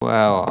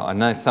Well, I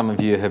know some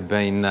of you have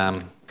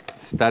been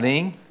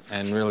studying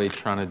and really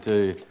trying to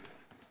do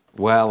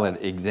well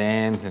at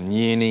exams and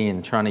uni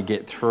and trying to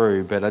get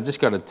through, but I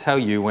just got to tell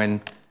you, when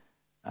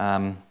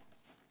I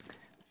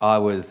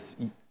was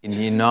in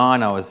Year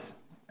 9, I was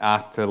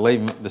asked to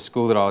leave the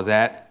school that I was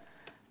at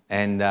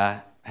and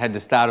had to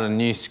start at a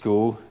new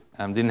school.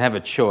 Didn't have a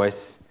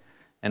choice,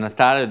 and I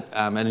started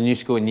at a new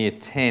school in Year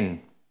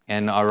 10,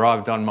 and I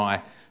arrived on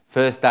my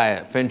first day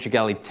at Ferntree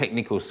Gully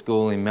Technical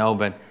School in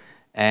Melbourne,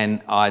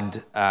 and I'd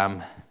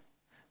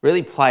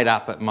really played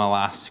up at my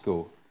last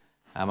school.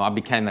 I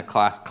became the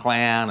class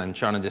clown and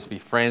trying to just be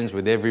friends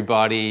with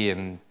everybody,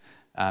 and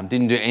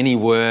didn't do any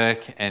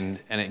work, and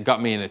it got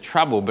me into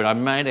trouble. But I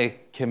made a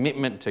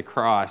commitment to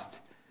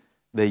Christ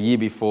the year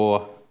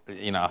before,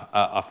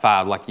 I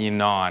failed, like Year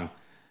 9,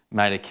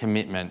 made a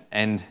commitment.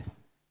 And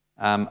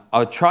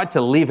I tried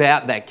to live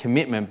out that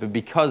commitment, but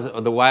because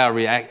of the way I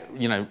react,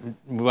 the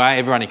way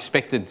everyone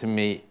expected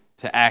me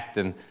to act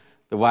and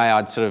the way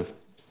I'd sort of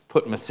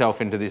put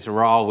myself into this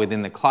role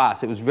within the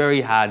class, it was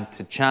very hard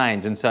to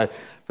change. And so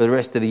for the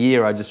rest of the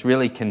year, I just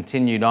really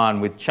continued on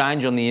with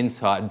change on the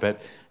inside,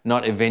 but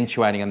not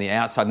eventuating on the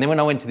outside. And then when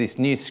I went to this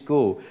new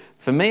school,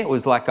 for me, it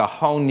was like a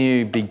whole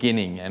new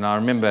beginning. And I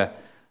remember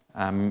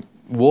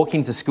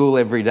walking to school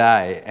every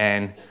day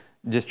and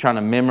just trying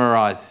to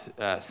memorise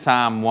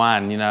Psalm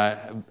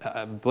 1,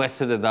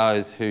 blessed are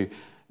those who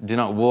do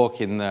not walk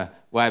in the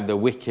way of the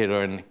wicked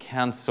or in the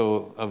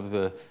counsel of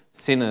the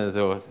sinners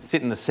or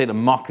sit in the seat of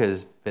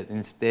mockers, but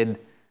instead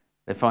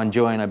they find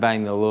joy in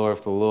obeying the law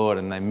of the Lord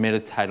and they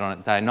meditate on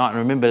it day and night. And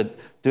I remember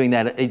doing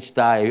that each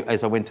day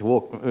as I went to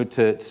walk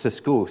to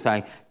school,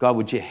 saying, God,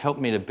 would you help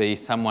me to be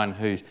someone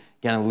who's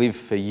going to live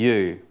for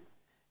you?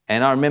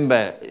 And I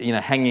remember,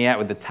 hanging out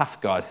with the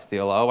tough guys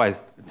still. I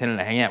always tended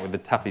to hang out with the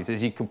toughies,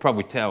 as you could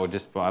probably tell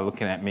just by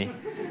looking at me.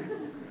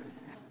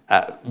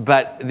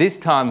 But this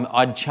time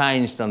I'd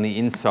changed on the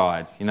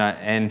inside,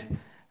 and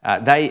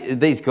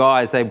these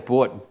guys, they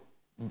bought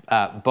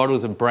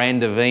bottles of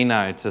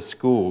Brandivino to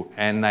school,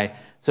 and they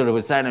sort of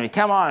would say to me,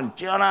 come on,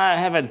 Jono,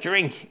 have a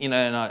drink, and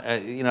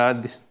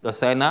I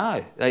say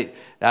no. They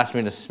asked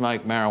me to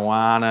smoke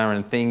marijuana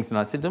and things, and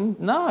I said to them,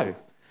 no.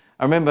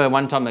 I remember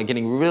one time they were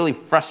getting really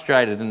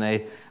frustrated and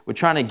they were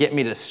trying to get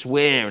me to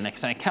swear, and they were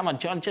saying, come on,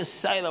 John, just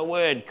say the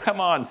word, come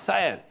on,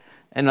 say it.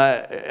 And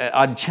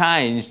I'd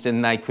changed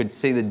and they could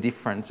see the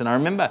difference. And I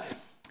remember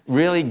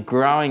really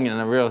growing in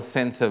a real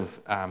sense of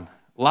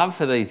love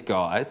for these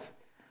guys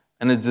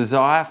and a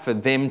desire for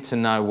them to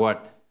know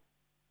what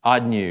I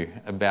knew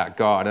about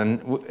God.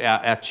 And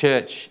our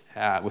church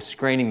was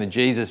screening the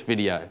Jesus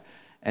video.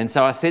 And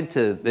so I said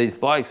to these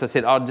blokes,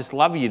 I'd just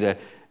love you to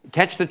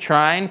catch the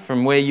train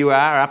from where you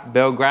are up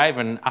Belgrave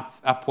and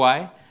up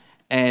way,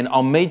 and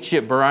I'll meet you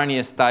at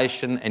Baronia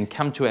Station and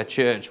come to our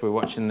church. We're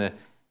watching the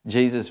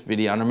Jesus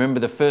video. And I remember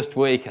the first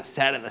week I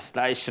sat at the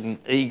station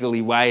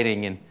eagerly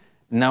waiting and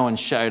no one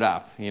showed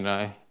up, And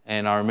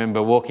I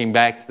remember walking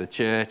back to the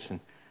church and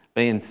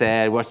being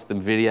sad, watched the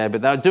video,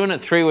 but they were doing it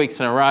 3 weeks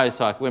in a row,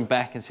 so I went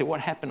back and said, what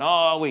happened?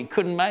 Oh, we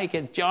couldn't make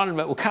it, John,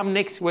 but we'll come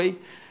next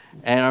week.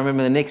 And I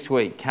remember the next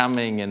week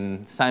coming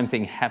and the same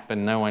thing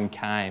happened, no one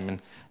came.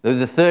 And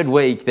the third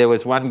week there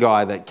was one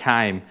guy that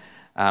came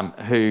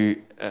who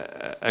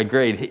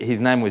agreed.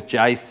 His name was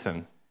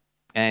Jason,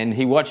 and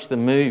he watched the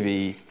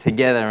movie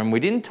together, and we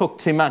didn't talk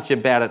too much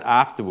about it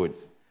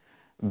afterwards.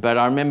 But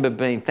I remember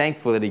being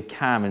thankful that he'd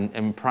come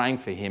and praying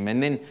for him.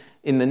 And then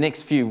in the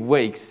next few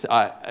weeks,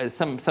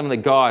 some of the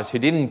guys who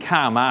didn't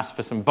come asked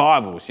for some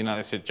Bibles.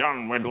 They said,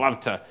 John, we'd love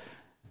to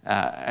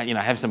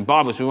have some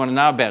Bibles. We want to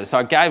know about it. So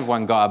I gave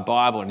one guy a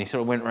Bible, and he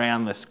sort of went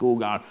around the school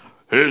going,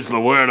 here's the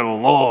word of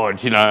the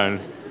Lord, and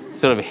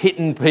sort of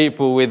hitting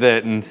people with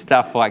it and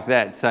stuff like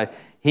that. So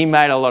he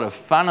made a lot of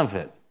fun of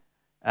it.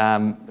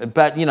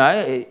 But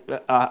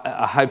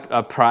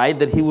I prayed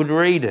that he would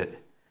read it.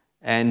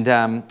 And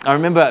I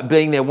remember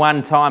being there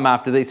one time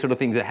after these sort of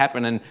things had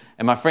happened, and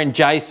my friend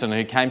Jason,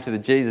 who came to the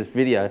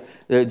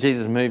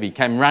Jesus movie,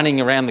 came running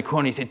around the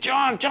corner. He said,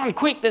 John,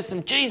 quick, there's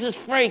some Jesus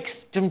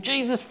freaks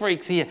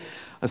here.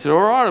 I said,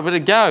 all right, I better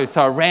go.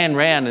 So I ran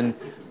round,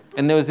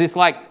 and there was this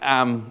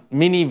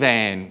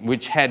minivan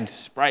which had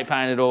spray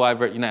painted all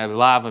over it,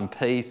 love and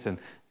peace and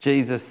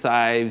Jesus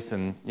saves,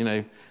 and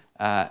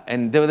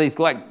and there were these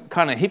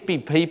kind of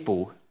hippie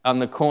people on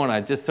the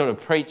corner just sort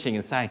of preaching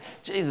and saying,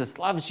 Jesus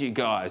loves you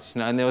guys,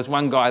 and there was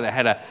one guy that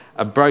had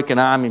a broken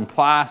arm in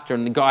plaster,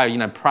 and the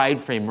guy, prayed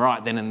for him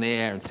right then and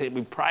there and said,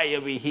 we pray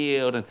you'll be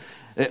healed. And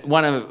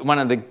one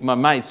of my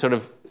mates sort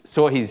of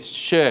saw his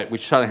shirt,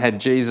 which sort of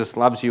had Jesus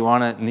loves you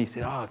on it, and he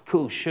said, oh,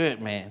 cool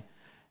shirt, man.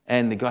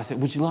 And the guy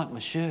said, would you like my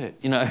shirt?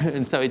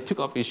 And so he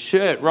took off his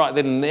shirt right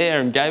then and there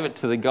and gave it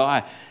to the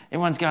guy.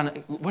 Everyone's going,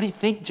 what do you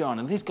think, John?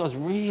 And this guy's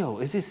real.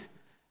 Is this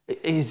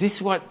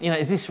what,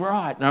 is this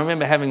right? And I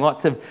remember having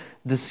lots of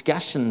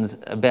discussions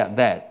about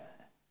that.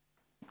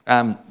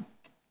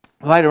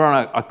 Later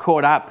on, I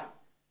caught up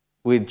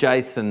with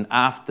Jason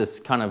after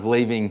kind of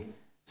leaving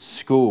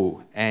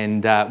school,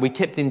 and we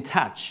kept in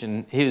touch.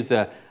 And he was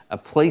a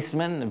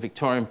policeman, a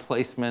Victorian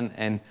policeman,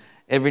 and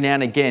every now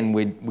and again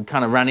we'd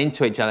kind of run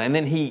into each other. And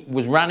then he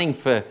was running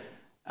for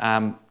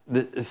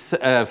a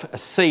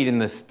seat in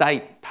the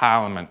state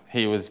parliament.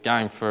 He was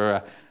going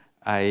for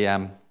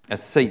a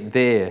seat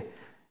there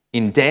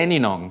in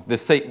Dandenong, the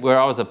seat where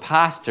I was a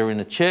pastor in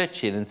a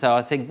church in. And so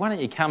I said, why don't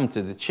you come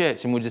to the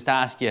church and we'll just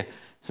ask you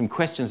some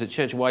questions at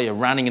church while you're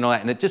running and all that.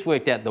 And it just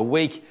worked out the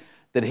week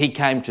that he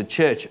came to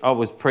church, I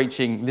was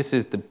preaching, this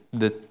is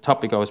the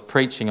topic I was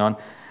preaching on.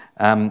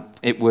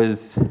 It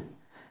was,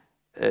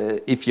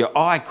 if your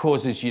eye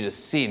causes you to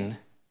sin,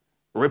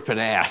 rip it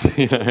out.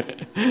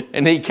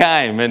 And he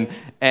came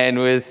and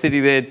we were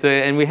sitting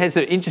there and we had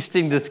some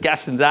interesting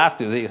discussions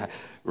afterwards. He was like,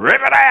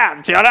 rip it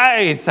out,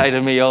 Johnny, he'd say to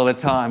me all the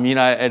time,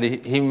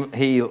 and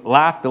he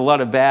laughed a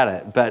lot about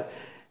it, but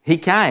he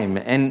came.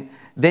 And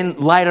then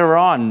later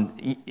on,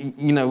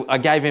 I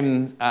gave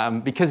him,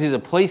 because he's a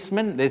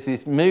policeman, there's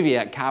this movie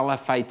out, Karla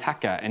Faye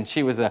Tucker, and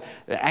she was an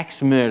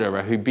axe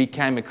murderer who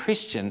became a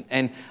Christian.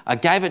 And I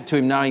gave it to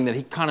him knowing that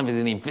he kind of is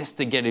an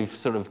investigative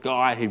sort of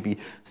guy who'd be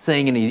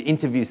seeing and he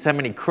interviews so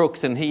many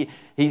crooks. And I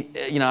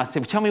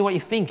said, well, tell me what you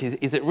think.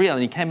 Is it real?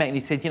 And he came back and he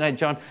said,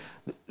 John,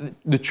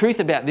 the truth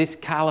about this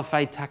Karla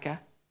Faye Tucker,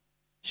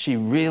 she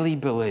really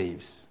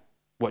believes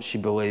what she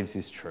believes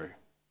is true.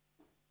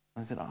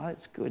 I said, oh,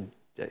 that's good,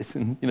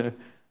 Jason.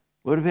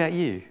 What about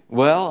you?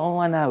 Well, all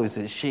I know is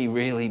that she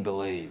really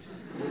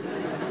believes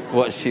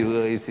what she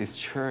believes is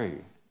true.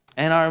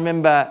 And I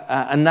remember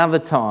another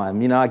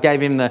time, I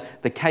gave him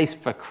the Case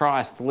for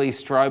Christ, Lee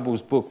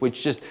Strobel's book,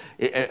 which just,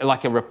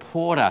 like a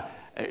reporter,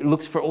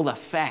 looks for all the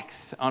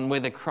facts on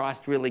whether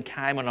Christ really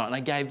came or not. And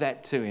I gave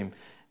that to him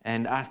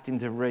and asked him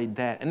to read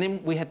that. And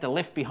then we had the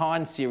Left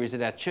Behind series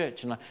at our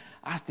church, and I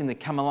asked him to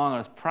come along. I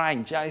was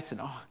praying, Jason,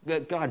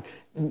 God,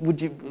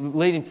 would you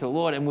lead him to the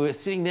Lord? And we were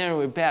sitting there and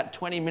we were about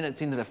 20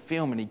 minutes into the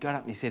film, and he got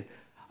up and he said,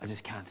 I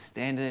just can't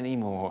stand it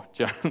anymore,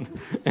 John.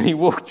 And he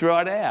walked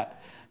right out.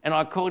 And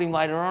I called him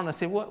later on. I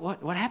said,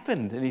 what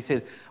happened? And he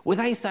said, were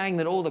they saying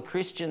that all the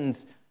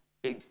Christians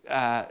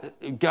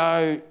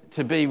go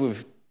to be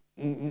with,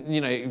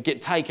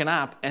 get taken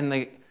up and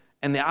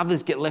the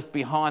others get left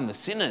behind, the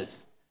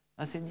sinners?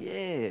 I said,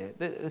 yeah,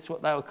 that's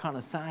what they were kind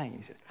of saying.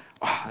 He said,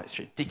 oh, that's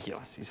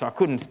ridiculous. He said, I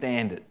couldn't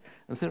stand it.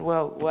 I said,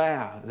 well,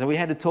 wow. So we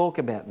had to talk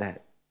about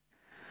that.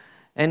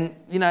 And,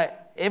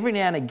 every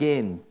now and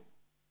again,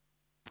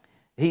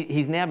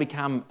 he's now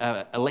become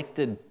an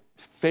elected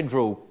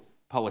federal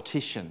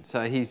politician.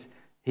 So he's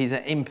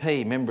an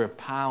MP, Member of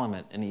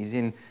Parliament, and he's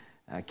in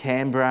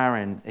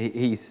Canberra, and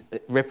he's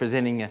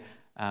representing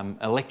an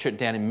electorate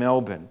down in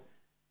Melbourne.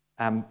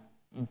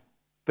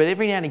 But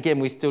every now and again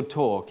we still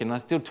talk, and I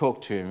still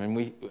talk to him,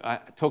 and I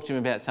talk to him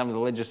about some of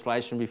the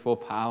legislation before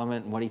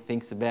Parliament and what he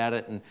thinks about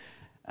it,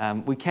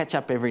 and we catch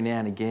up every now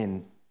and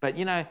again. But,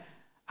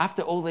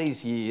 after all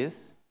these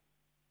years,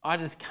 I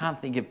just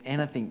can't think of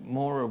anything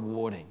more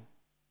rewarding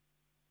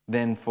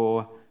than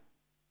for,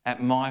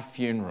 at my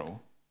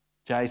funeral,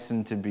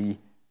 Jason to be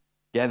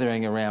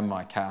gathering around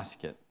my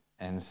casket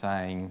and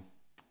saying,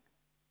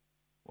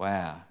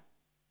 wow,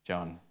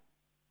 John,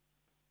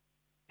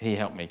 he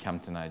helped me come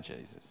to know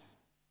Jesus.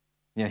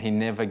 He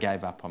never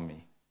gave up on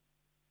me.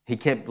 He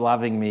kept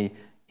loving me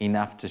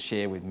enough to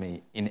share with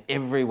me in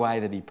every way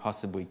that he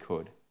possibly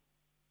could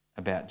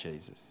about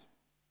Jesus.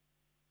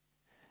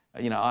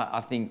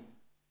 I think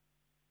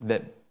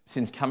that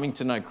since coming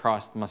to know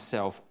Christ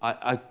myself,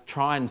 I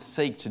try and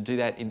seek to do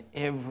that in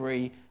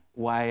every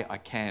way I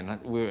can. I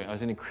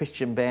was in a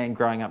Christian band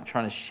growing up,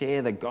 trying to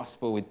share the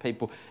gospel with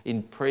people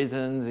in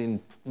prisons, in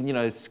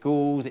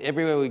schools,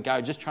 everywhere we go,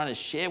 just trying to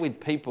share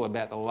with people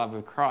about the love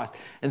of Christ.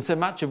 And so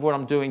much of what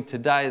I'm doing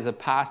today as a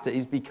pastor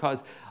is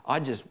because I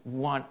just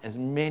want as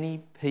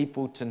many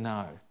people to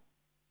know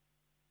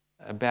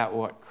about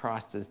what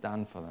Christ has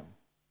done for them.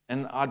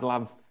 And I'd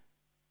love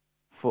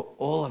for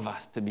all of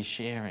us to be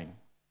sharing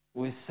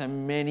with so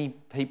many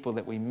people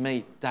that we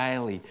meet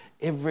daily,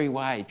 every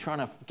way, trying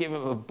to give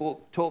them a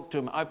book, talk to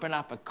them, open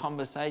up a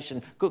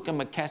conversation, cook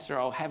them a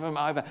casserole, have them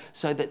over,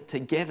 so that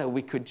together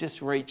we could just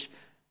reach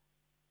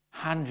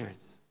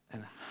hundreds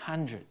and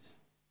hundreds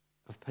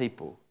of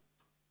people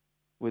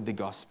with the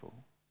gospel.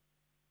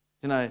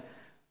 Tonight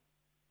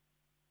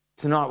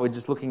we're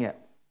just looking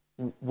at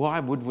why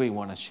would we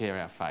want to share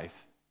our faith?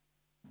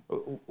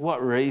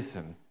 What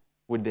reason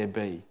would there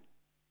be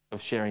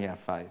of sharing our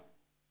faith?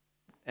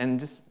 And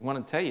just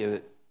want to tell you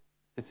that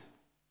it's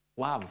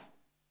love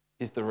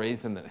is the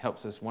reason that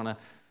helps us want to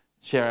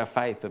share our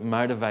faith, that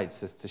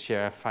motivates us to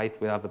share our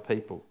faith with other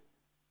people.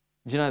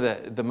 Do you know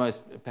that the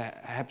most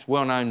perhaps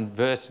well-known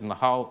verse in the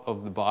whole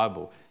of the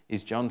Bible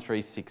is John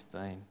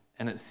 3:16,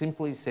 and it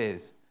simply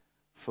says,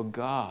 "For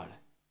God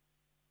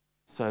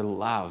so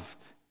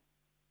loved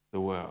the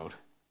world."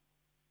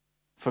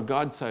 For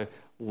God so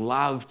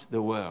loved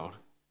the world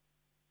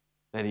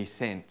that he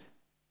sent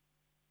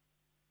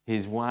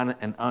his one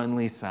and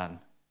only Son,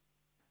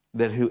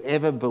 that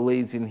whoever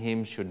believes in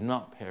him should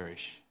not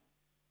perish,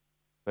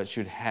 but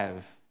should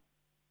have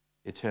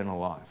eternal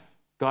life.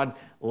 God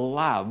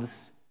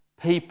loves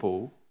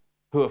people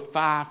who are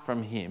far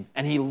from him,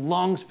 and he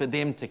longs for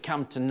them to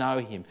come to know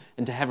him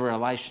and to have a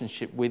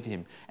relationship with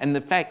him. And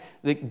the fact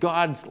that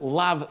God's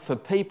love for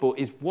people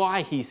is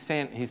why he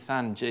sent his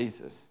son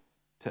Jesus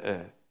to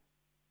earth.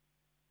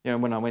 You know,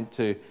 when I went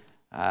to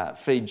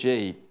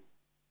Fiji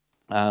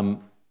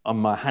on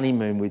my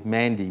honeymoon with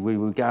Mandy, we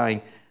were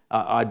going,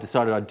 I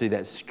decided I'd do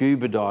that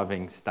scuba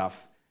diving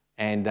stuff,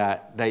 and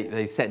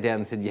they sat down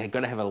and said, you've got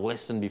to have a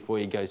lesson before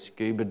you go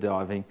scuba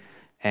diving.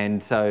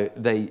 And so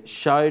they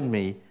showed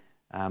me,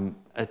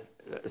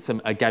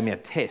 gave me a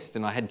test,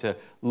 and I had to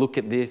look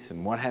at this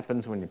and what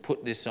happens when you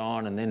put this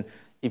on, and then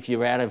if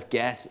you're out of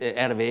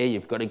air,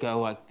 you've got to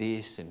go like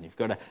this, and you've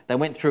got to... They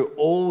went through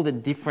all the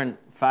different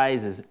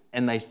phases,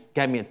 and they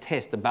gave me a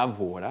test above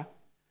water.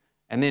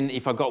 And then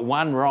if I got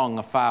one wrong,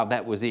 I failed,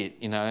 that was it.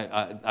 You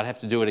know, I'd have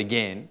to do it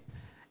again.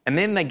 And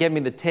then they gave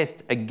me the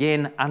test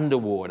again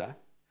underwater.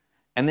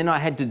 And then I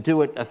had to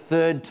do it a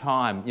third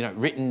time, you know,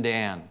 written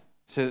down,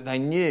 so that they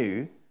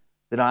knew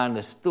that I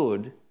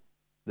understood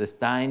the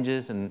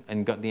dangers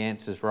and got the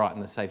answers right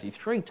and the safety.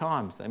 3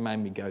 times they made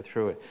me go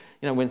through it.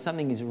 You know, when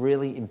something is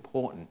really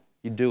important,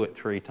 you do it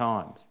 3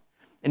 times.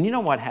 And you know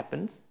what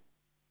happens?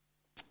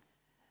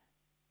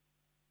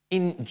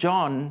 In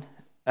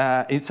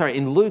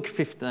Luke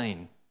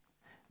 15,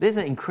 there's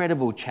an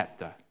incredible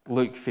chapter,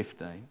 Luke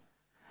 15,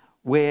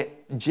 where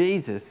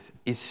Jesus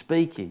is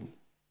speaking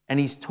and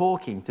he's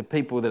talking to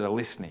people that are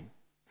listening.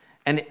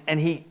 And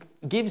he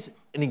gives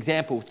an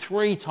example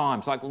 3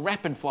 times, like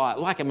rapid fire,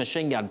 like a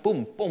machine gun,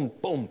 boom, boom,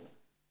 boom,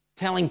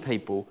 telling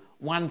people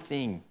one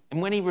thing.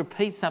 And when he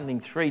repeats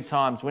something 3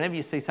 times, whenever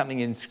you see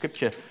something in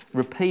Scripture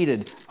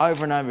repeated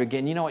over and over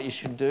again, you know what you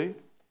should do?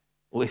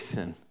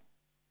 Listen.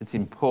 It's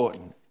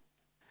important.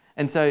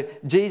 And so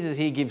Jesus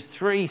here gives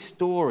 3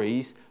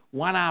 stories,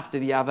 one after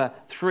the other,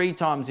 3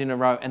 times in a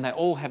row, and they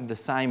all have the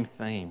same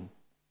theme.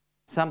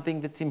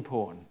 Something that's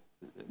important,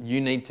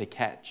 you need to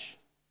catch.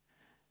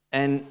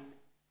 And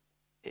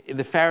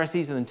the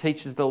Pharisees and the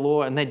teachers of the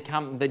law, and they'd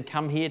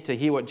come here to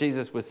hear what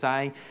Jesus was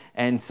saying,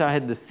 and so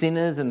had the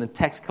sinners and the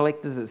tax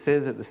collectors, it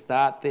says at the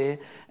start there,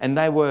 and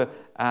they were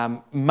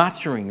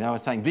muttering. They were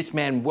saying, this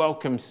man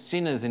welcomes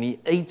sinners and he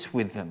eats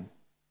with them.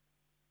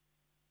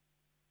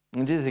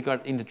 And Jesus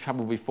got into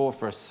trouble before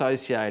for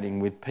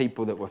associating with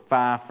people that were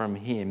far from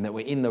him, that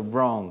were in the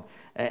wrong,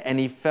 and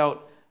he felt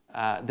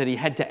that he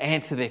had to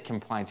answer their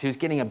complaints. He was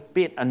getting a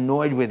bit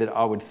annoyed with it,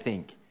 I would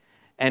think.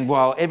 And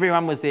while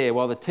everyone was there,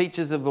 while the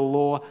teachers of the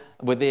law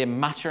were there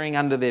muttering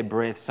under their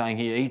breath, saying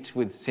he eats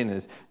with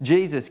sinners,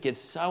 Jesus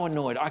gets so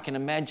annoyed. I can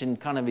imagine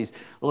kind of his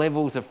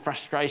levels of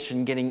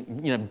frustration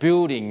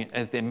building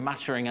as they're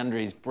muttering under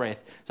his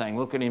breath, saying,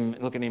 look at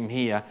him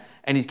here.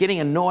 And he's getting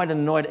annoyed,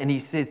 and he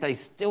says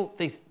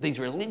these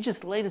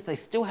religious leaders, they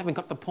still haven't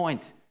got the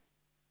point.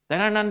 They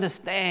don't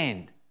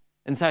understand.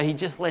 And so he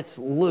just lets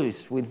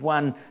loose with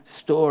one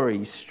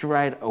story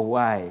straight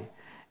away.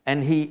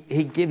 And he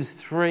gives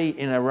 3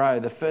 in a row.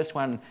 The first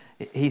one,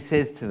 he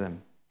says to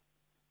them,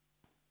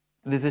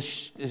 there's a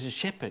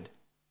shepherd.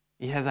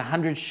 He has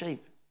 100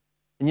 sheep.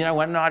 And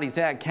one night he's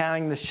out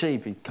counting the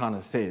sheep, he kind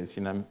of says,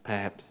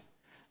 perhaps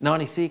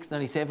 96,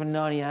 97,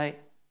 98,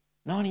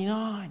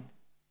 99.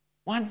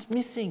 One's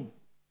missing.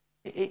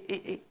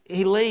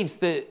 He leaves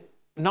the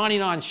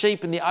 99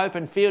 sheep in the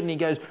open field and he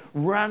goes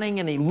running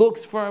and he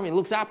looks for him. He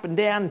looks up and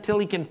down until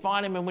he can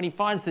find him. And when he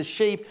finds the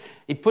sheep,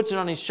 he puts it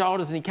on his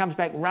shoulders and he comes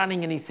back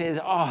running and he says,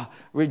 oh,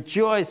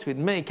 rejoice with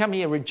me. Come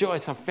here,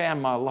 rejoice. I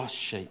found my lost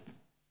sheep.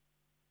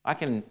 I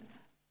can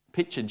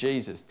picture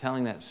Jesus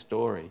telling that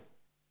story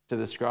to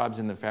the scribes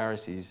and the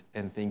Pharisees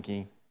and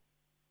thinking,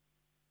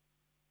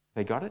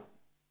 they got it?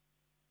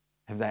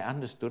 Have they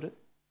understood it?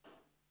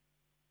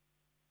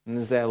 And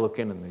as they're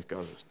looking and these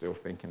guys are still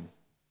thinking,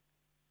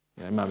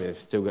 maybe they've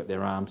still got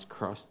their arms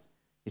crossed.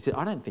 He said,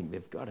 I don't think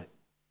they've got it.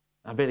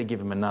 I better give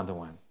them another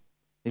one.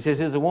 He says,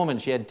 there's a woman,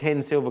 she had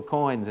 10 silver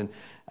coins and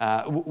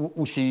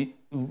she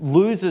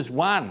loses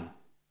one.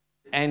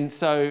 And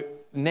so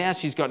now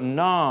she's got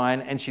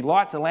 9 and she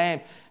lights a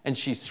lamp and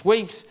she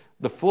sweeps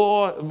the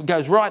floor,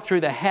 goes right through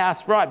the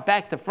house, right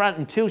back to front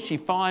until she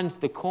finds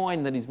the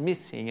coin that is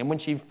missing. And when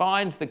she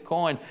finds the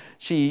coin,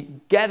 she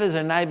gathers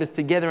her neighbours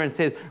together and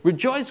says,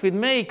 rejoice with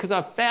me because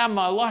I've found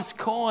my lost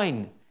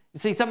coin. You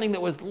see, something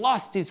that was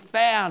lost is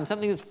found.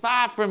 Something that's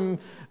far from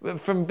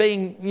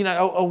being,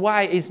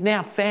 away is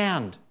now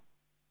found.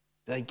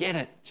 Do they get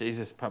it?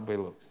 Jesus probably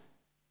looks.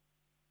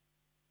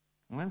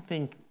 I don't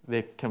think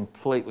they're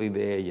completely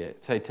there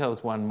yet. So he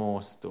tells one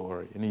more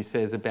story. And he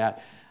says about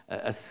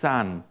a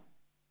son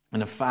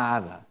and a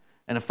father.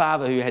 And a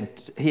father who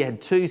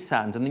had 2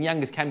 sons. And the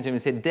youngest came to him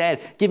and said, Dad,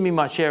 give me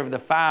my share of the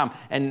farm.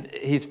 And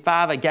his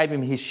father gave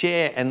him his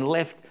share and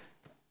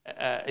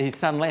his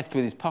son left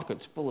with his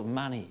pockets full of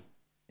money.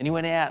 And he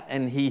went out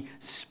and he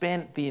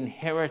spent the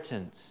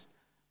inheritance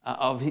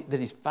that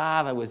his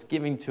father was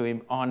giving to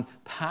him on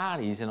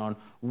parties and on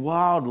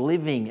wild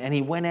living. And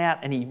he went out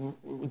and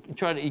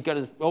he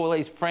got all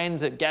these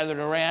friends that gathered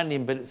around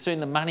him, but soon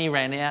the money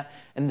ran out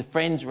and the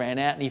friends ran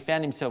out and he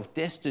found himself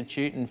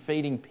destitute and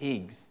feeding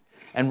pigs.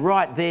 And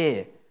right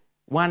there,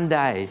 one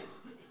day,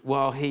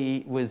 while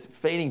he was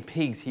feeding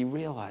pigs, he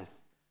realised,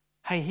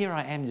 hey, here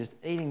I am just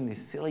eating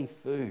this silly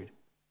food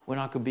when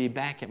I could be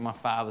back at my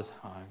Father's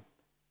home.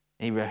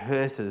 And he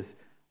rehearses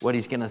what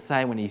he's going to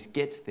say when he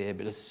gets there,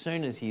 but as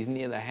soon as he's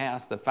near the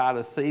house, the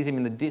Father sees him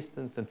in the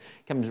distance and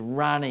comes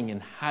running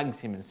and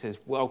hugs him and says,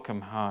 welcome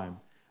home,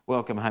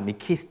 welcome home. He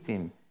kissed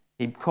him.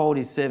 He called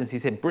his servants. He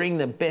said, bring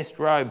the best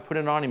robe, put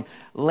it on him.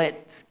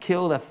 Let's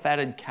kill the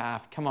fatted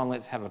calf. Come on,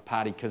 let's have a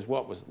party, because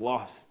what was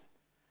lost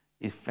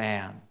is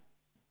found.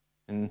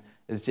 And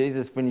as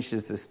Jesus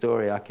finishes the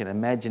story, I can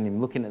imagine him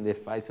looking at their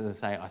faces and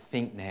saying, I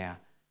think now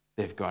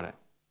they've got it.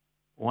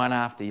 One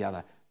after the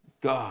other.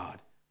 God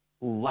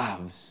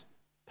loves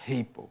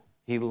people.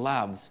 He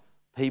loves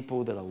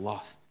people that are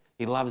lost.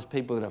 He loves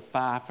people that are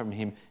far from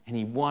him, and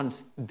he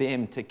wants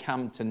them to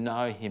come to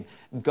know him.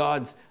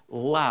 God's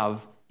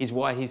love is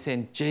why he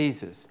sent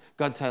Jesus.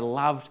 God so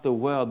loved the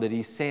world that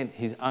he sent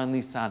his only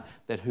Son,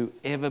 that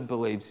whoever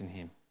believes in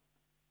him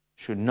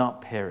should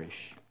not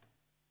perish,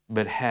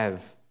 but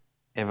have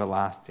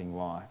everlasting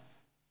life.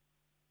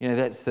 You know,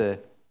 that's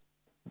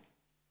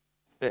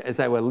as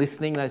they were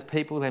listening, those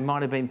people, they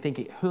might have been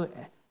thinking, who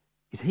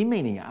is he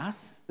meaning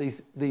us?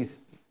 These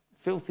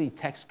filthy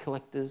tax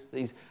collectors,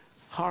 these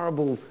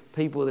horrible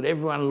people that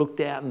everyone looked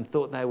at and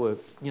thought they were,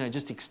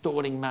 just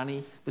extorting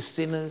money, the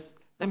sinners.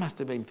 They must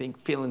have been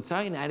feeling so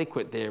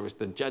inadequate there as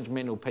the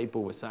judgmental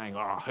people were saying,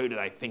 oh, who do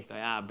they think they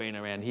are being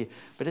around here?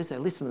 But as they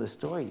listened to the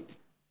story,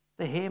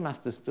 their hair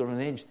must have stood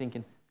on edge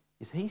thinking,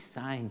 is he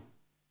saying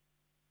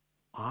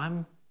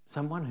I'm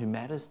someone who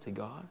matters to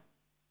God?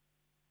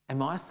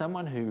 Am I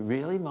someone who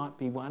really might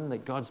be one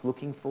that God's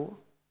looking for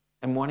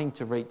and wanting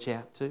to reach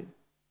out to?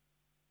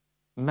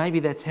 Maybe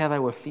that's how they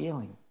were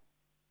feeling.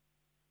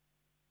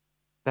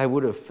 They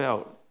would have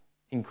felt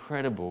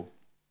incredible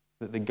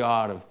that the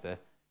God of the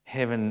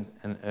heaven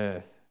and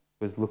earth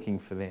was looking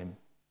for them,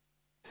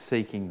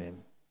 seeking them.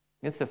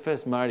 It's the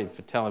first motive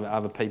for telling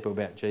other people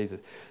about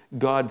Jesus.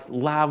 God's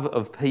love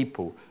of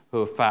people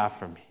who are far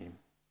from him.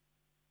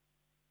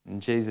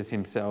 And Jesus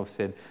himself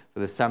said, for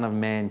the Son of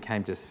Man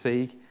came to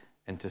seek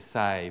and to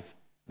save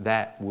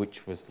that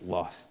which was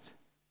lost.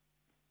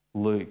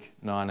 Luke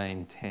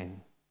 19:10.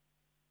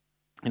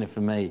 And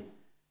for me,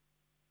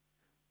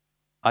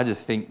 I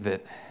just think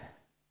that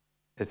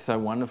it's so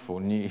wonderful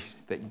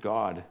news that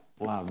God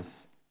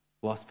loves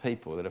lost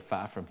people that are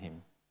far from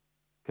him.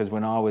 Because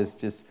when I was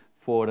just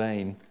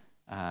 14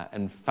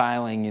 and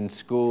failing in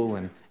school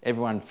and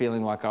everyone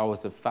feeling like I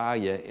was a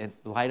failure,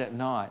 late at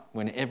night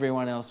when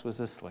everyone else was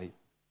asleep,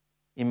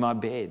 in my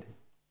bed,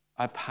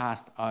 I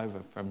passed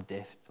over from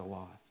death to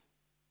life.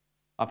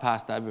 I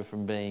passed over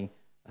from being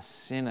a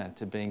sinner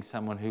to being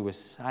someone who was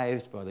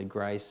saved by the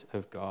grace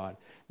of God.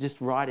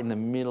 Just right in the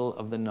middle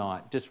of the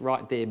night, just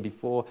right there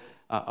before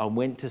I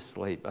went to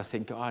sleep, I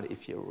said, God,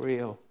 if you're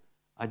real,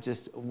 I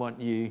just want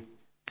you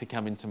to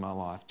come into my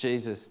life.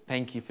 Jesus,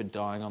 thank you for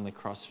dying on the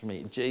cross for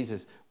me.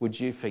 Jesus, would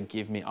you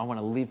forgive me? I want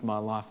to live my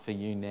life for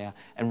you now.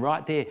 And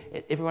right there,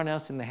 everyone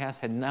else in the house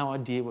had no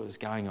idea what was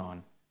going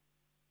on.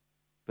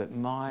 But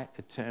my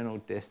eternal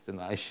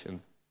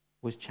destination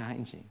was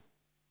changing.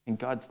 And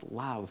God's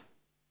love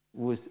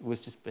was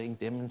just being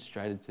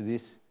demonstrated to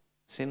this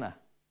sinner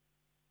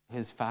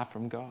who's far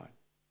from God.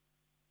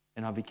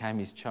 And I became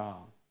his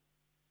child.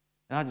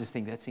 And I just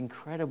think that's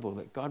incredible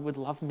that God would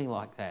love me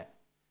like that.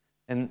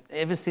 And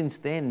ever since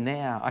then,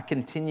 now, I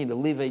continue to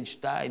live each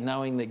day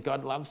knowing that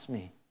God loves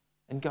me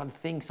and God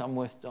thinks I'm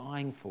worth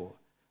dying for.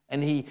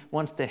 And he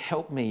wants to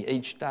help me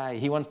each day.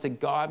 He wants to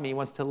guide me. He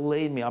wants to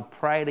lead me. I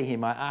pray to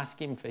him. I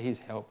ask him for his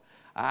help.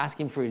 I ask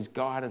him for his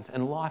guidance.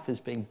 And life has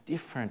been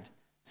different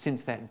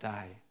since that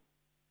day.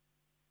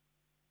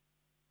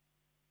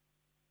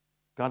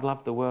 God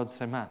loved the world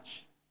so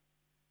much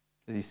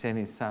that he sent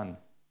his Son.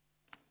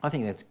 I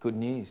think that's good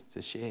news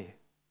to share.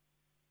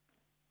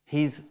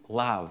 His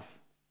love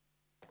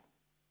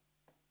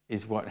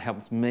is what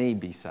helped me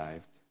be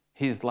saved.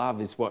 His love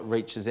is what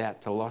reaches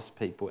out to lost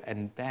people,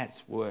 and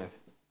that's worth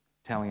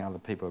telling other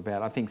people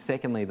about. I think,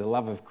 secondly, the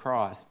love of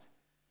Christ,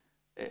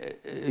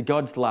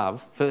 God's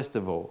love, first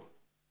of all,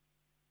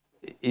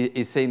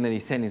 is seen that he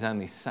sent his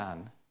only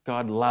Son.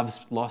 God loves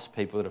lost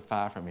people that are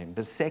far from him.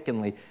 But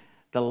secondly,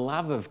 the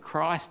love of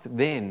Christ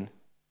then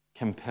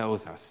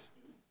compels us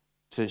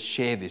to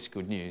share this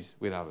good news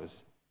with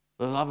others.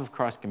 The love of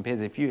Christ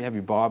compels. If you have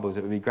your Bibles,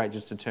 it would be great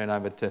just to turn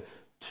over to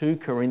 2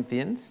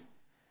 Corinthians.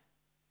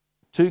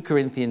 2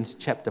 Corinthians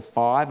chapter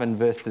 5 and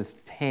verses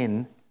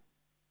 10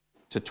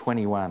 to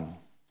 21.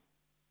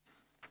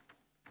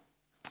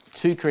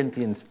 2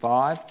 Corinthians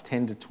 5,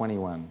 10 to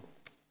 21.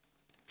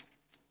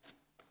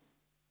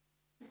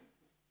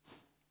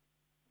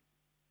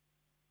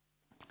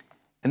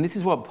 And this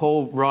is what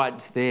Paul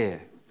writes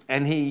there.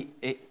 And he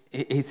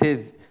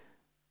says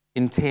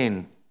in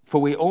 10,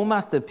 for we all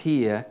must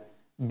appear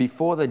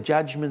before the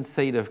judgment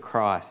seat of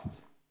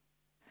Christ,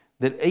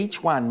 that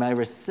each one may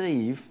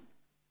receive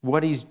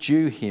what is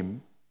due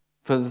him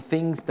for the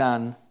things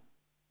done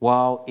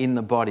while in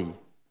the body,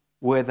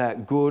 whether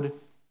good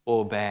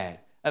or bad.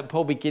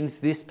 Paul begins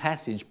this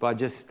passage by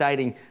just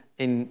stating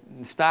in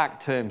stark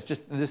terms,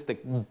 just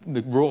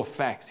the raw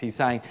facts. He's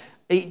saying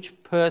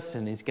each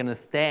person is going to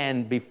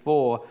stand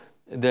before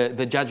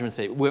the judgment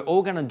seat. We're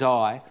all going to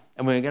die,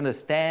 and we're going to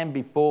stand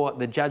before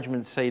the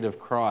judgment seat of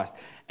Christ.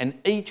 And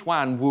each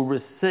one will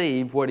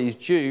receive what is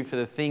due for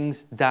the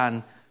things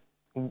done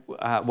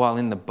while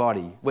in the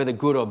body, whether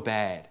good or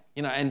bad.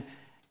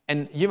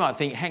 And you might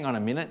think, hang on a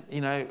minute,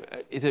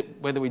 is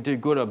it whether we do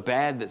good or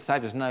bad that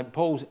saves us? No,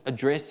 Paul's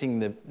addressing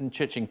the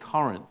church in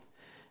Corinth,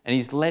 and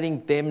he's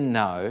letting them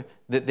know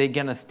that they're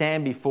going to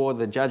stand before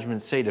the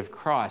judgment seat of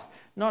Christ,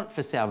 not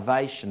for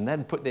salvation.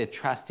 They'd put their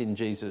trust in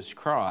Jesus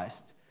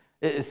Christ.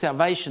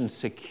 Salvation's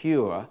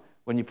secure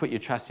when you put your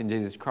trust in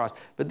Jesus Christ.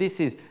 But this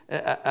is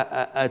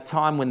a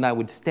time when they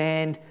would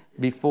stand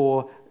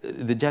before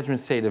the judgment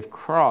seat of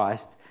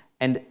Christ,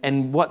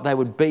 and what they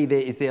would be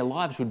there is their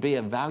lives would be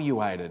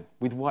evaluated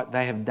with what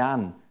they have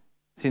done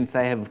since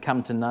they have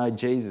come to know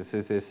Jesus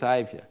as their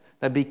Saviour.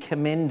 They'd be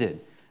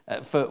commended.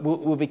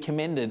 We'll be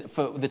commended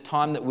for the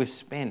time that we've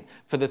spent,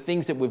 for the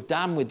things that we've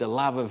done with the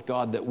love of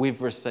God that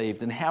we've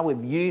received, and how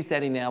we've used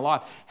that in our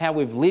life, how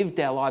we've lived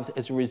our lives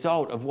as a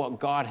result of what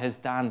God has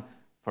done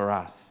for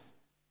us.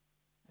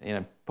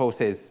 Paul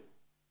says,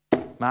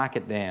 mark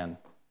it down.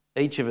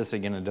 Each of us are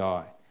going to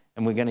die,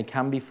 and we're going to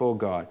come before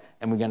God,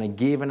 and we're going to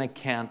give an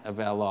account of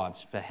our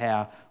lives for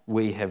how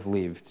we have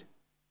lived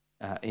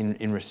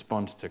in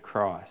response to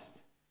Christ.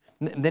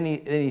 Then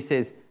he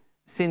says,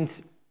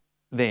 since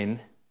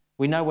then,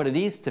 we know what it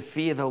is to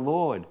fear the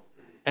Lord.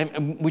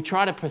 And we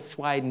try to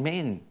persuade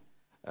men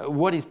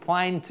what is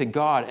plain to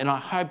God, and I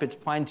hope it's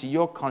plain to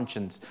your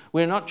conscience.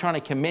 We're not trying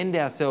to commend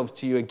ourselves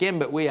to you again,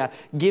 but we are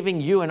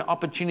giving you an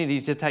opportunity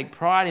to take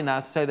pride in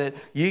us so that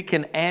you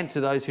can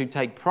answer those who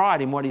take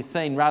pride in what is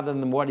seen rather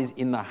than what is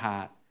in the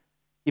heart.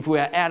 If we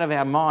are out of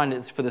our mind,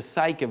 it's for the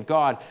sake of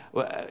God.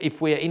 If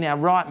we are in our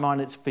right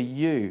mind, it's for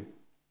you.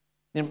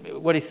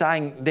 What he's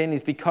saying then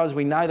is because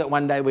we know that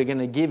one day we're going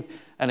to give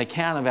an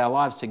account of our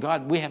lives to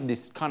God, we have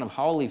this kind of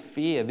holy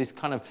fear, this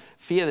kind of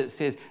fear that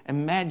says,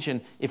 imagine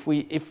if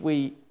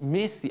we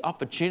miss the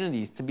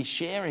opportunities to be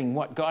sharing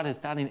what God has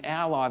done in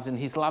our lives and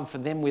his love for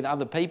them with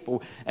other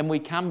people, and we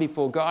come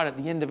before God at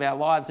the end of our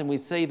lives and we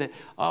see that,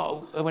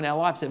 when our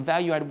lives are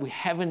evaluated, we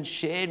haven't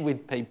shared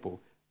with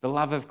people the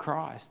love of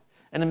Christ.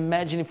 And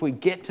imagine if we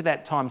get to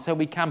that time. So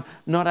we come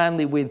not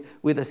only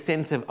with a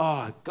sense of,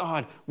 oh,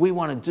 God, we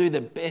want to do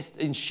the best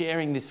in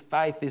sharing this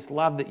faith, this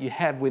love that you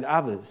have with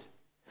others.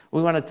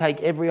 We want to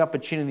take every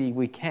opportunity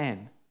we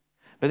can.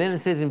 But then it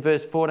says in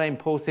verse 14,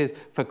 Paul says,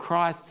 for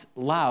Christ's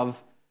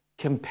love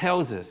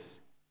compels us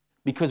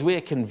because we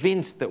are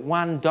convinced that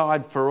one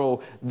died for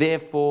all,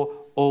 therefore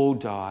all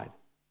died.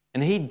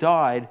 And he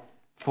died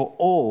for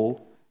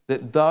all,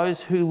 that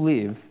those who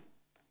live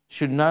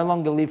should no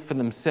longer live for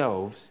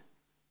themselves,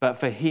 but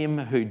for him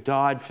who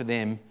died for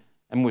them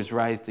and was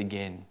raised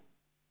again.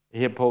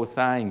 Here Paul's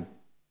saying,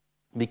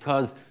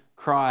 because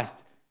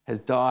Christ has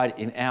died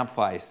in our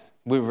place,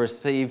 we've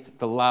received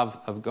the love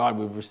of God,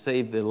 we've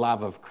received the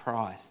love of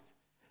Christ.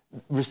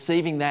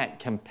 Receiving that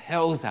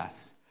compels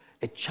us.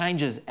 It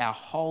changes our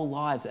whole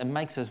lives and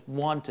makes us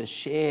want to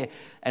share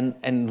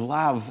and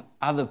love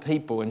other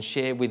people and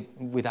share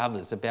with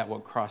others about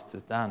what Christ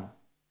has done.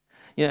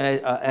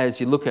 As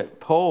you look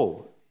at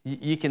Paul,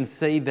 you can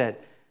see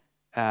that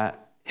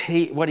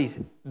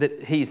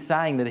he's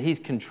saying that he's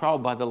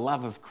controlled by the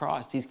love of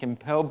Christ. He's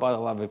compelled by the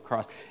love of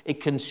Christ. It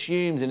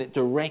consumes and it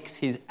directs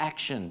his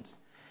actions.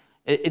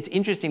 It's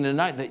interesting to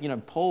note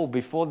that, Paul,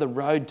 before the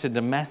road to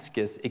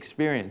Damascus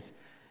experience,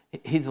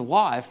 his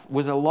life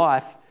was a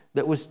life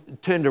that was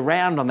turned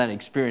around on that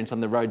experience on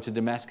the road to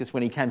Damascus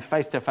when he came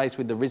face to face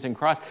with the risen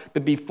Christ.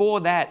 But before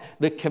that,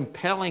 the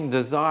compelling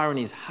desire in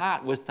his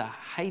heart was to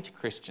hate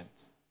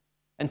Christians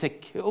and to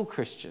kill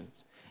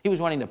Christians. He was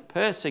wanting to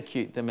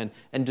persecute them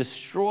and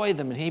destroy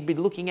them, and he'd be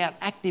looking out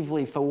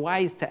actively for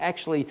ways to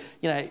actually,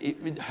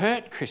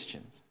 hurt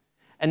Christians.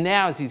 And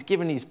now as he's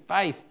given his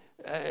faith,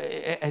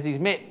 as he's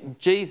met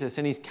Jesus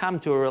and he's come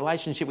to a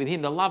relationship with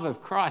him, the love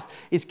of Christ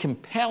is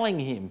compelling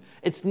him.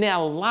 It's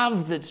now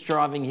love that's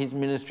driving his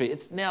ministry.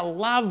 It's now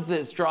love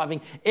that's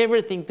driving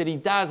everything that he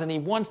does, and he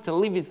wants to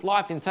live his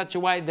life in such a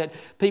way that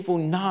people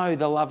know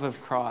the love of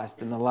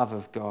Christ and the love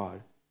of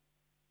God.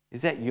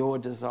 Is that your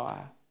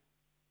desire?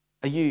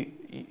 Are you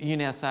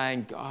now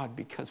saying, God,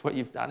 because what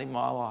you've done in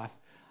my life,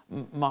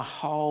 my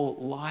whole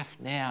life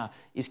now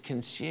is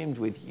consumed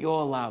with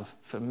your love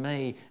for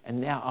me, and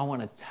now I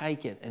want to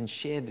take it and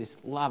share this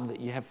love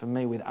that you have for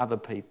me with other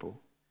people.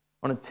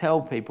 I want to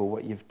tell people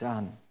what you've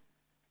done.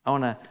 I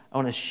want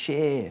to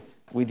share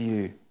with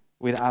you,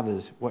 with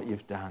others, what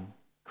you've done.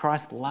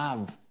 Christ's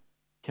love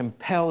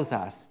compels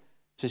us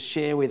to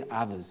share with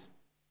others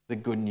the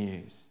good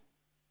news.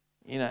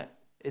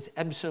 It's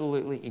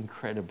absolutely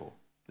incredible,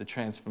 the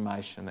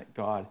transformation that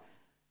God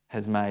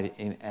has made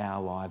in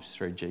our lives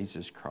through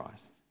Jesus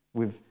Christ.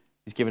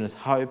 He's given us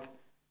hope,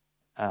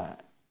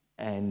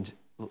 and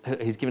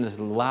he's given us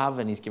love,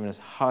 and he's given us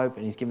hope,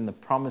 and he's given the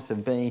promise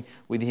of being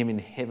with him in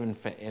heaven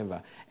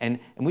forever. And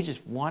we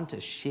just want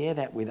to share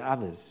that with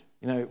others.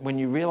 When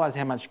you realise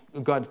how much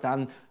God's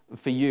done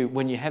for you,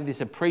 when you have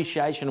this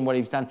appreciation of what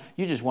he's done,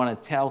 you just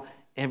want to tell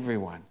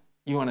everyone.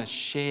 You want to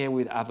share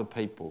with other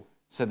people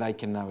so they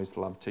can know his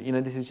love too.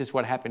 This is just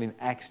what happened in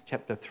Acts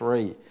chapter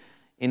 3.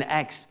 In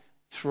Acts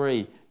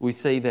 3, we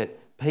see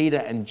that Peter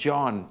and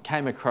John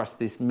came across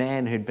this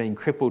man who'd been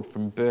crippled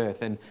from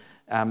birth, and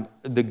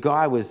the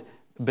guy was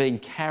being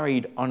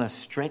carried on a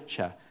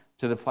stretcher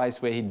to the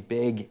place where he'd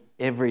beg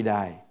every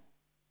day.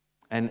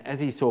 And as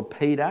he saw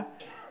Peter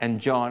and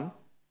John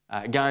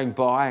going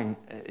by, and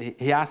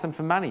he asked them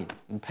for money.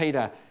 And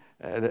Peter,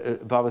 the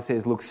Bible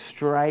says, looked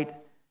straight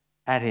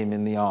at him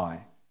in the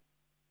eye.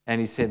 And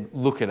he said,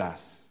 "Look at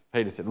us."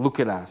 Peter said, "Look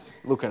at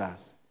us, look at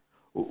us.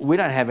 We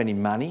don't have any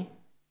money,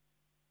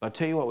 but I'll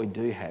tell you what we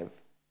do have.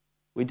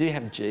 We do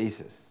have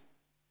Jesus.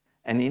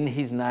 And in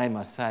his name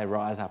I say,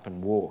 rise up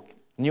and walk."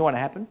 And you know what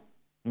happened?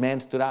 The man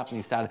stood up and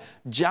he started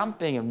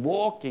jumping and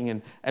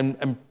walking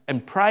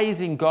and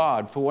praising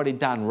God for what he'd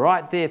done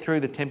right there through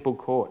the temple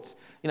courts.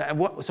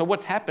 So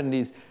what's happened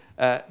is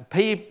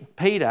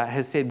Peter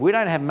has said, we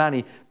don't have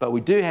money, but we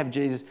do have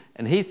Jesus.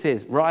 And he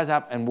says, rise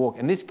up and walk.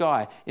 And this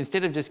guy,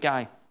 instead of just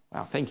going,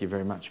 "Well, thank you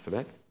very much for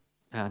that.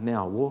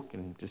 Now I'll walk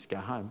and just go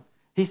home,"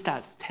 he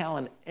starts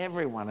telling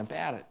everyone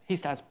about it. He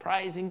starts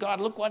praising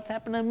God. "Look what's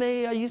happened to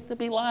me. I used to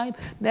be lame.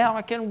 Now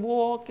I can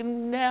walk.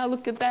 And now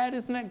look at that.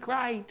 Isn't that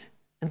great?"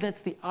 And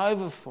that's the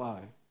overflow.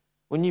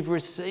 When you've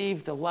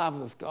received the love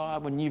of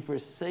God, when you've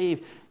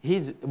received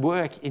his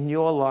work in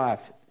your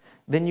life,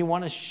 then you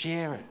want to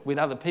share it with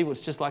other people. It's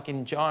just like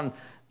in John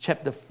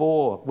chapter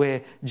 4,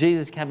 where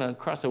Jesus came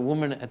across a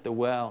woman at the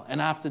well,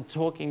 and after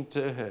talking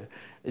to her,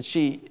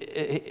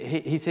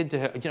 he said to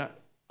her,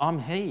 "I'm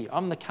he.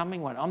 I'm the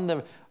coming one.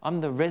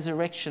 I'm the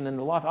resurrection and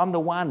the life. I'm the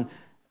one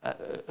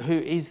who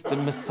is the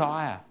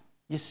Messiah.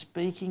 You're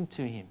speaking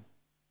to him."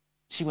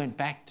 She went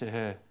back to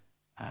her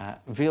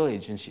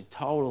village and she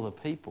told all the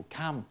people,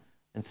 "Come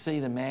and see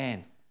the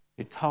man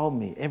who told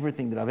me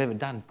everything that I've ever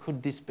done.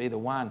 Could this be the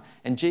one?"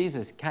 And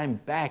Jesus came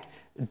back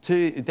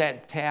to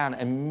that town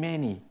and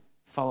many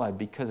followed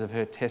because of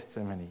her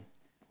testimony.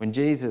 When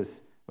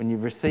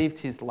you've received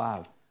his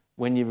love,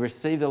 when you've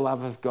received the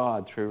love of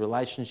God through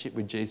relationship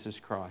with Jesus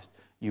Christ,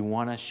 you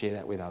want to share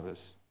that with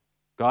others.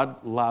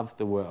 God loved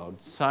the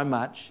world so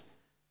much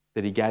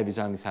that he gave his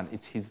only son.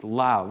 It's his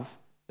love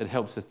that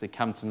helps us to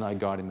come to know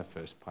God in the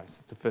first place.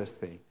 It's the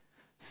first thing.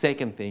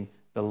 Second thing,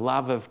 the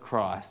love of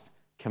Christ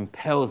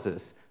compels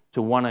us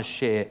to want to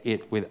share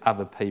it with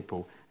other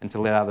people and to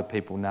let other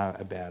people know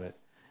about it.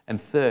 And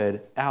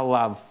third, our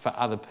love for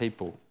other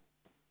people.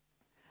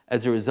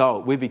 As a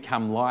result, we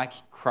become like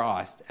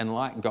Christ and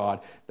like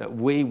God, that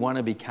we want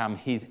to become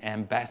his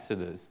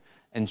ambassadors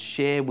and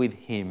share with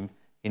him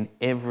in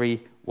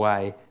every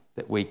way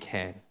that we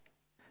can.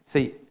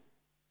 See,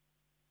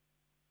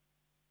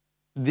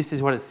 this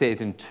is what it says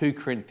in 2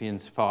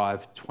 Corinthians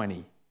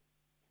 5:20.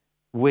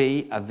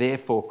 We are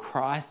therefore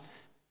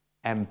Christ's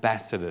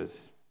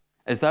ambassadors,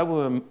 as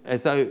though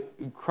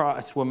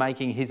Christ were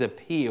making his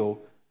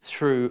appeal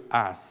through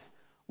us.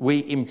 We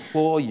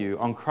implore you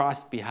on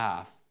Christ's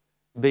behalf,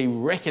 be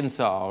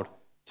reconciled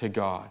to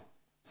God.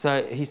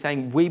 So he's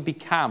saying we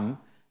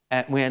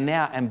are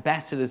now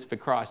ambassadors for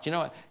Christ. You know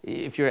what?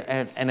 If you're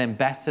an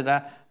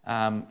ambassador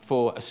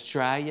for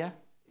Australia,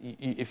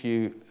 if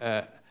you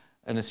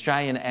an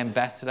Australian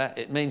ambassador,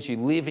 it means you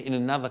live in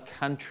another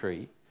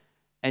country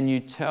and you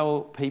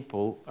tell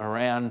people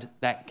around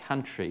that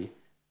country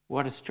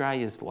what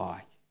Australia's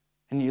like.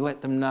 And you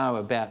let them know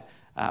about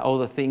all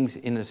the things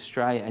in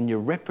Australia, and you're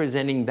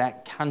representing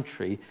that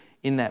country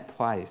in that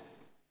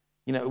place.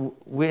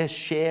 We're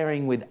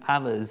sharing with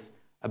others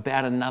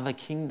about another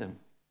kingdom.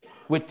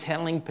 We're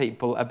telling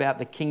people about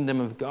the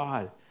kingdom of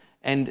God.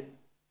 And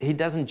he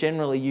doesn't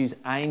generally use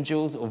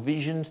angels or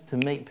visions to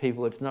meet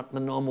people. It's not the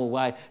normal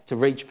way to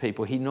reach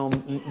people. He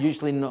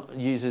usually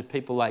uses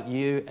people like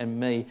you and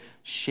me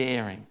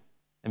sharing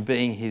and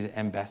being his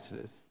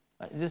ambassadors.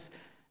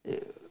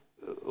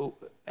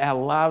 Our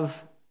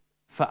love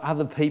for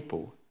other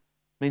people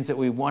means that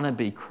we want to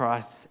be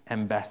Christ's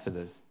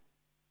ambassadors.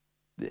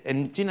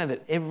 And do you know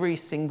that every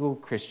single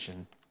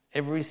Christian,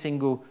 every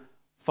single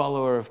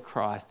follower of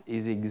Christ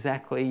is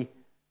exactly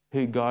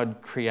who God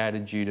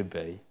created you to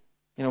be?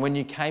 When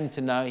you came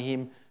to know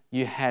him,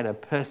 you had a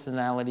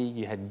personality,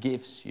 you had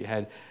gifts, you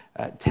had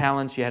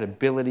talents, you had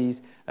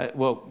abilities.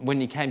 When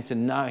you came to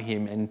know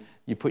him and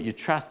you put your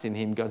trust in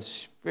him, God's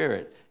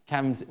Spirit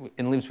comes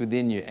and lives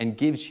within you and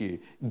gives you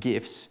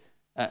gifts.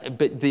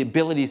 But the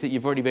abilities that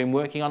you've already been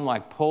working on,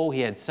 like Paul, he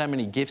had so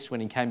many gifts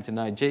when he came to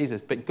know Jesus.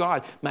 But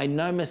God made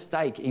no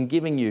mistake in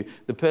giving you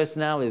the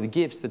personality, the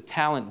gifts, the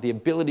talent, the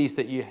abilities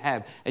that you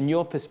have and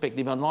your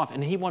perspective on life.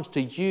 And he wants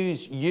to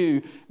use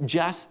you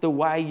just the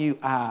way you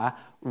are,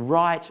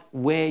 right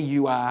where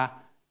you are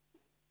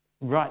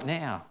right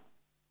now.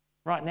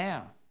 Right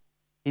now.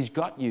 He's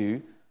got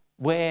you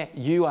where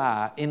you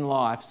are in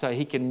life so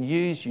he can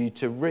use you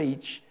to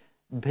reach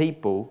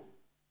people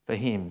for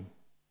him.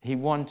 He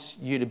wants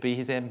you to be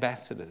his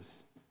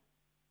ambassadors.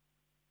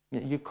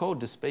 You're called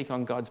to speak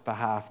on God's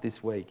behalf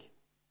this week,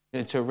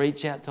 to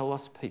reach out to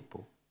lost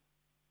people,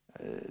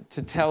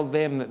 to tell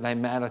them that they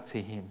matter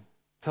to him,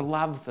 to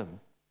love them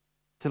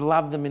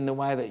in the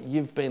way that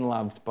you've been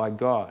loved by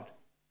God.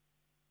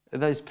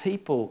 Those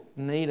people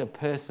need a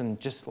person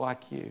just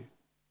like you.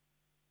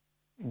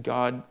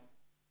 God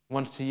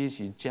wants to use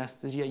you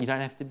just as you are. You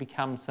don't have to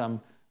become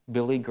some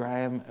Billy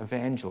Graham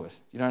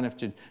evangelist. You don't have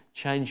to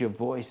change your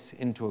voice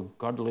into a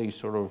godly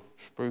sort of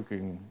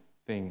spooking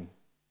thing.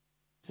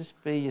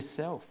 Just be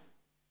yourself.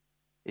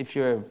 If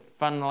you're a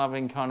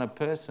fun-loving kind of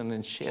person,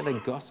 then share the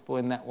gospel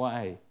in that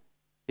way.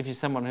 If you're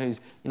someone who's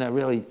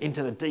really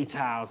into the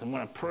details and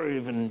want to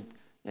prove, and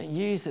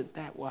use it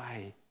that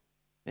way.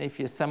 If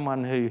you're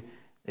someone who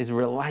is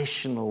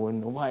relational in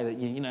the way that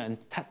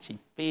and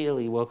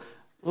touchy-feely, well,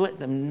 let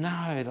them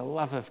know the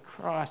love of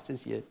Christ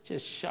as you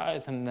just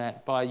show them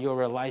that by your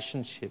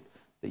relationship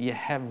that you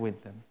have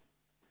with them.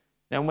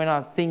 Now, when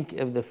I think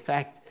of the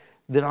fact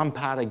that I'm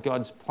part of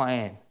God's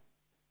plan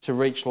to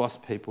reach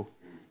lost people,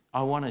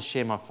 I want to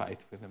share my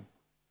faith with them.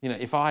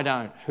 If I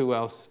don't, who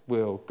else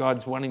will?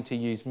 God's wanting to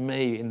use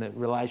me in the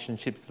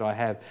relationships that I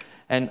have.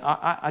 And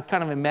I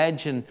kind of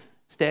imagine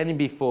standing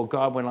before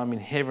God when I'm in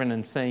heaven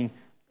and saying,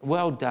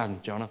 well done,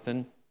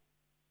 Jonathan.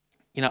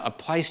 I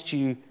placed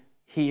you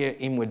here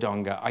in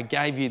Wodonga. I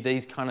gave you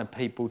these kind of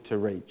people to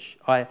reach.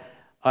 I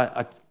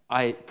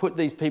put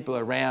these people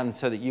around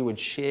so that you would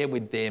share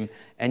with them,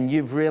 and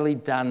you've really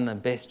done the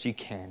best you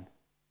can.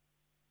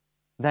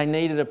 They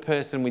needed a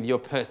person with your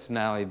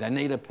personality. They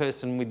needed a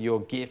person with your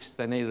gifts.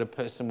 They needed a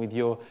person with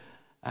your,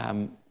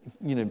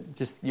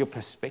 just your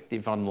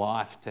perspective on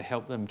life to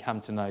help them come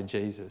to know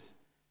Jesus.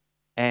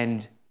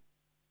 And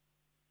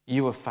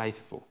you were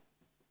faithful.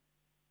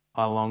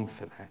 I long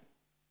for that.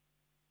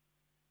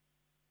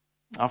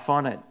 I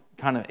find it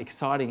kind of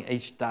exciting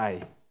each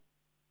day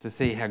to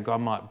see how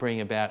God might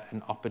bring about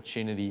an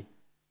opportunity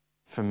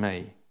for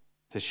me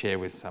to share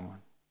with someone.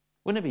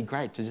 Wouldn't it be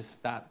great to just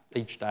start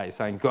each day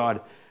saying, God,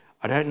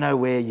 I don't know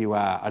where you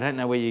are. I don't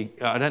know where you're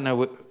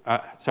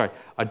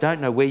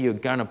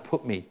going to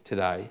put me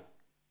today,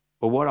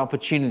 or what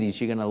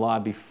opportunities you're going to lie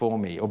before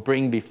me or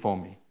bring before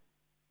me.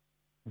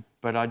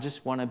 But I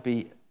just want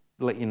to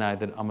let you know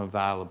that I'm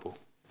available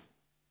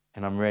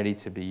and I'm ready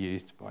to be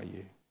used by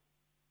you.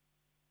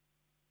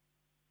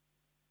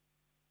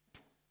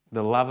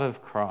 The love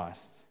of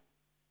Christ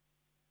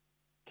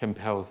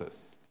compels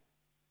us.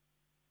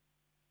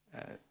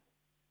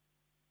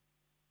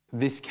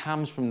 This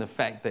comes from the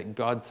fact that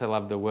God so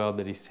loved the world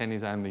that he sent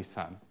his only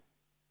Son.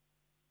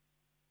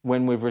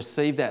 When we've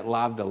received that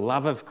love, the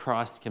love of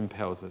Christ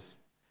compels us.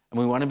 And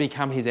we want to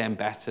become his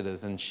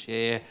ambassadors and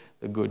share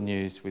the good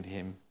news with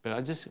him. But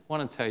I just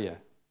want to tell you,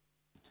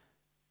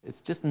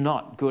 it's just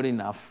not good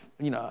enough.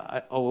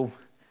 I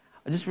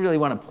just really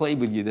want to plead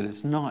with you that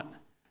it's not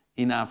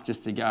enough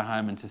just to go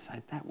home and to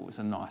say, that was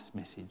a nice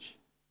message.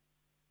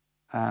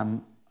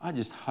 I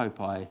just hope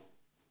I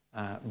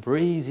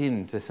breeze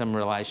into some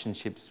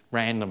relationships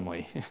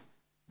randomly.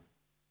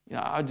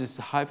 I just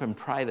hope and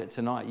pray that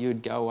tonight you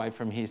would go away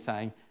from here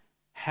saying,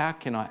 how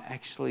can I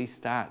actually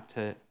start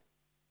to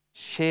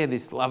share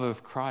this love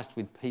of Christ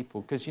with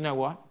people? Because you know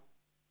what?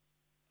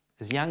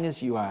 As young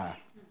as you are,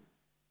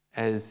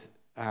 as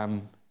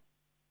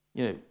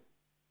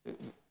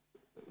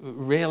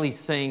rarely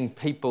seeing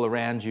people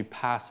around you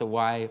pass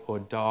away or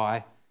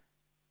die,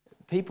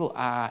 people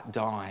are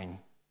dying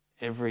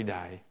every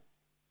day.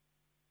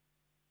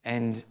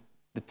 And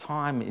the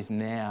time is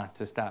now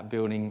to start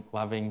building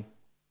loving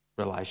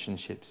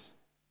relationships.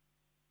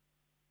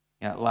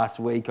 Last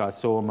week I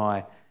saw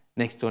my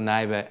next door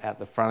neighbour out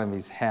the front of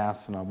his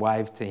house, and I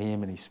waved to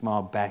him and he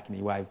smiled back and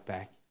he waved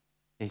back.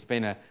 He's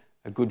been a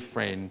good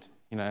friend.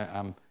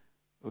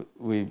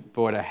 We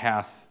bought our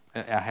house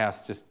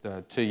just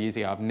 2 years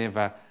ago. I've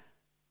never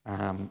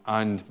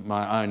owned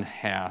my own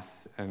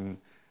house, and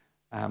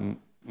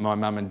my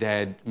mum and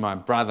dad, my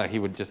brother, he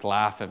would just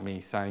laugh at me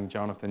saying,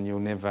 Jonathan, you'll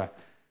never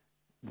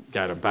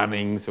go to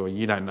Bunnings, or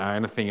you don't know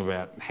anything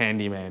about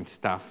handyman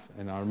stuff.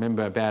 And I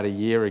remember about a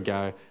year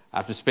ago,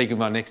 after speaking with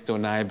my next door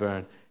neighbour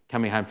and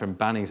coming home from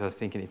Bunnings, I was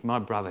thinking, if my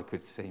brother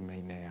could see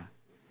me now,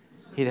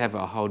 he'd have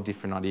a whole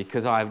different idea,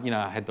 because I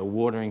had the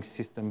watering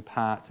system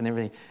parts and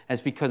everything. And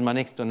it's because my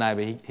next door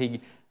neighbour,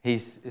 he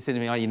said to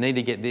me, you need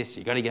to get this,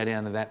 you've got to go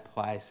down to that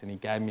place. And he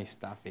gave me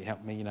stuff, he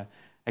helped me,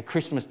 At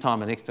Christmas time,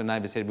 my next door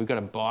neighbour said, we've got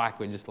a bike,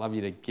 we'd just love you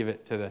to give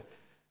it to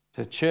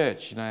the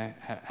church,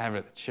 have it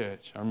at the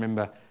church. I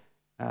remember,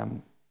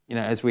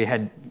 as we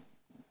had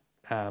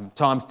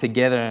times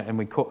together and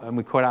we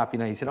caught up,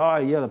 he said, oh,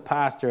 you're the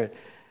pastor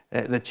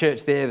at the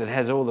church there that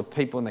has all the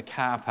people in the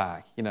car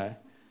park, And,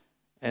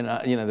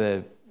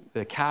 the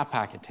car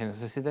park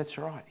attendants, I said, that's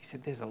right. He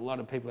said, there's a lot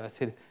of people. I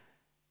said,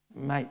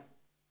 mate,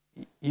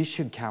 you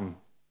should come.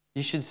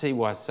 You should see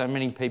why so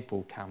many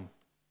people come.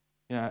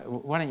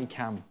 Why don't you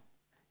come?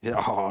 He said,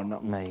 oh,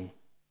 not me.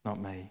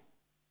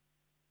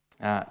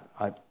 I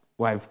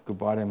waved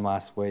goodbye to him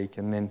last week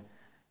and then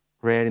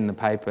read in the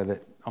paper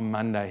that on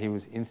Monday he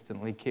was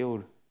instantly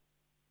killed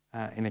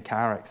in a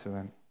car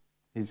accident.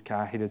 His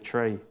car hit a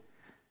tree.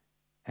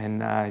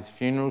 And his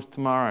funeral's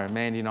tomorrow.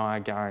 Mandy and I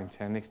are going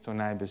to our next door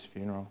neighbour's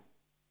funeral.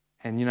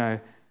 And,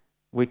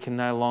 we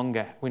no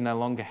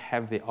longer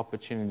have the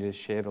opportunity to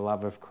share the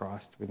love of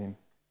Christ with him.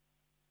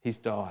 He's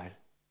died.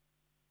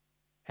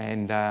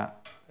 And I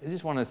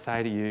just want to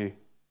say to you,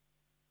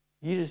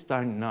 you just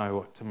don't know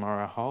what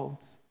tomorrow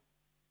holds.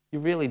 You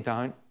really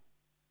don't.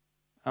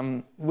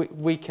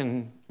 We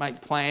can make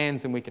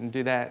plans and we can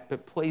do that,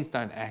 but please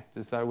don't act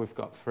as though we've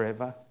got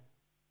forever.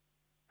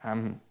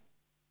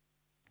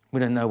 We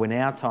don't know when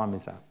our time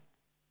is up.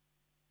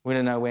 We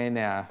don't know when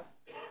our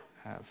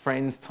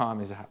friends'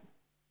 time is up.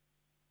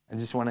 I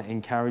just want to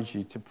encourage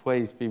you to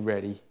please be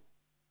ready.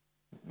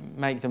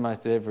 Make the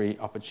most of every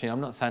opportunity.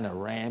 I'm not saying to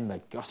ram the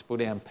gospel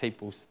down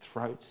people's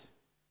throats,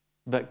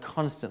 but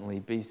constantly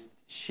be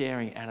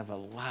sharing out of a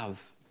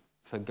love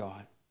for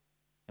God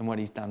and what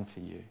he's done for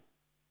you.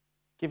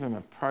 Give them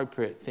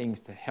appropriate things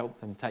to help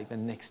them take the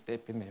next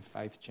step in their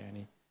faith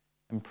journey,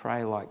 and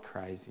pray like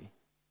crazy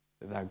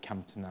that they'll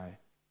come to know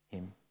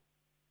him.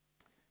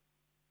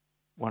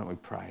 Why don't we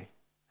pray?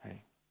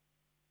 Hey.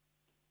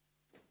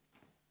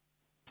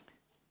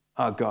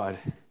 Oh God,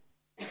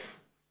 I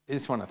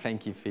just want to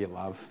thank you for your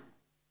love.